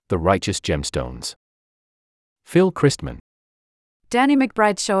The Righteous Gemstones. Phil Christman. Danny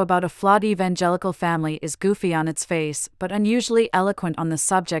McBride's show about a flawed evangelical family is goofy on its face, but unusually eloquent on the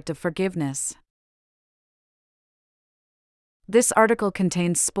subject of forgiveness. This article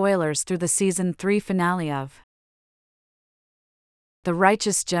contains spoilers through the season 3 finale of The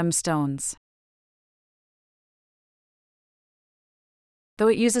Righteous Gemstones. Though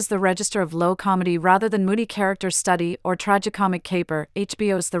it uses the register of low comedy rather than moody character study or tragicomic caper,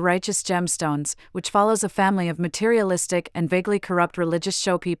 HBO's The Righteous Gemstones, which follows a family of materialistic and vaguely corrupt religious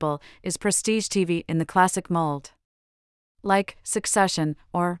showpeople, is prestige TV in the classic mold. Like Succession,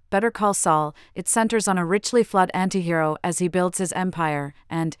 or Better Call Saul, it centers on a richly flawed antihero as he builds his empire,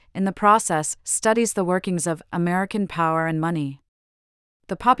 and, in the process, studies the workings of American power and money.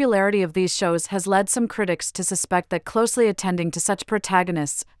 The popularity of these shows has led some critics to suspect that closely attending to such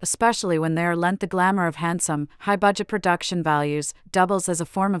protagonists, especially when they are lent the glamour of handsome, high-budget production values, doubles as a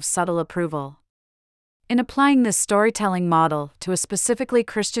form of subtle approval. In applying this storytelling model to a specifically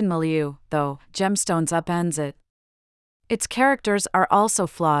Christian milieu, though, Gemstones upends it. Its characters are also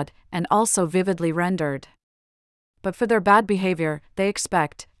flawed, and also vividly rendered. But for their bad behavior, they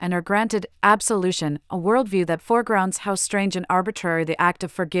expect, and are granted, absolution, a worldview that foregrounds how strange and arbitrary the act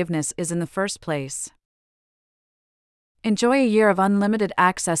of forgiveness is in the first place. Enjoy a year of unlimited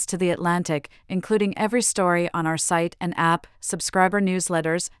access to The Atlantic, including every story on our site and app, subscriber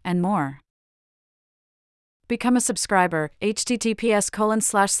newsletters, and more. Become a subscriber,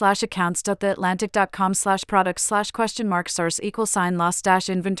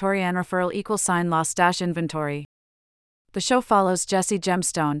 https://accounts.theatlantic.com/products/?source=lost-inventory and referral=lost-inventory. The show follows Jesse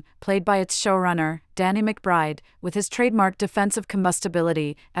Gemstone, played by its showrunner, Danny McBride, with his trademark defensive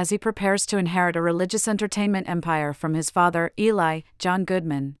combustibility, as he prepares to inherit a religious entertainment empire from his father, Eli, John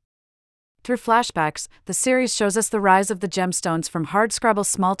Goodman. Through flashbacks, the series shows us the rise of the Gemstones from hardscrabble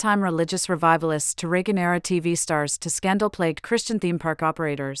small-time religious revivalists to Reagan-era TV stars to scandal-plagued Christian theme park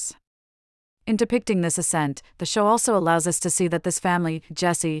operators. In depicting this ascent, the show also allows us to see that this family,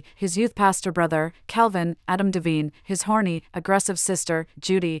 Jesse, his youth pastor brother, Calvin, Adam Devine, his horny, aggressive sister,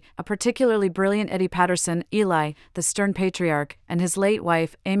 Judy, a particularly brilliant Eddie Patterson, Eli, the stern patriarch, and his late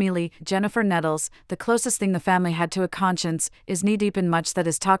wife, Amy Lee, Jennifer Nettles, the closest thing the family had to a conscience, is knee-deep in much that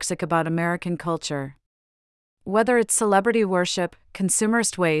is toxic about American culture. Whether it's celebrity worship,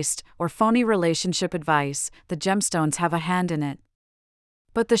 consumerist waste, or phony relationship advice, the Gemstones have a hand in it.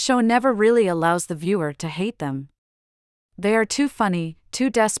 But the show never really allows the viewer to hate them. They are too funny, too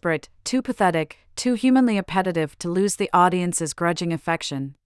desperate, too pathetic, too humanly appetitive to lose the audience's grudging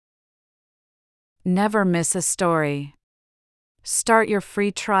affection. Never miss a story. Start your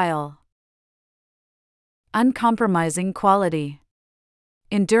free trial. Uncompromising quality.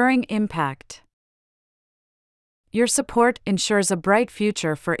 Enduring impact. Your support ensures a bright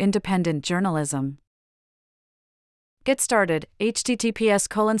future for independent journalism. Get started,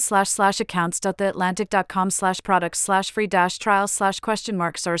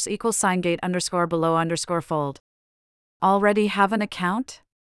 https://accounts.theatlantic.com/products/free-trial/?source=signgate_below_fold. Already have an account?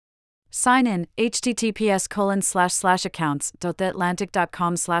 Sign in,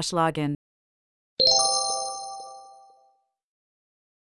 https://accounts.theatlantic.com/login.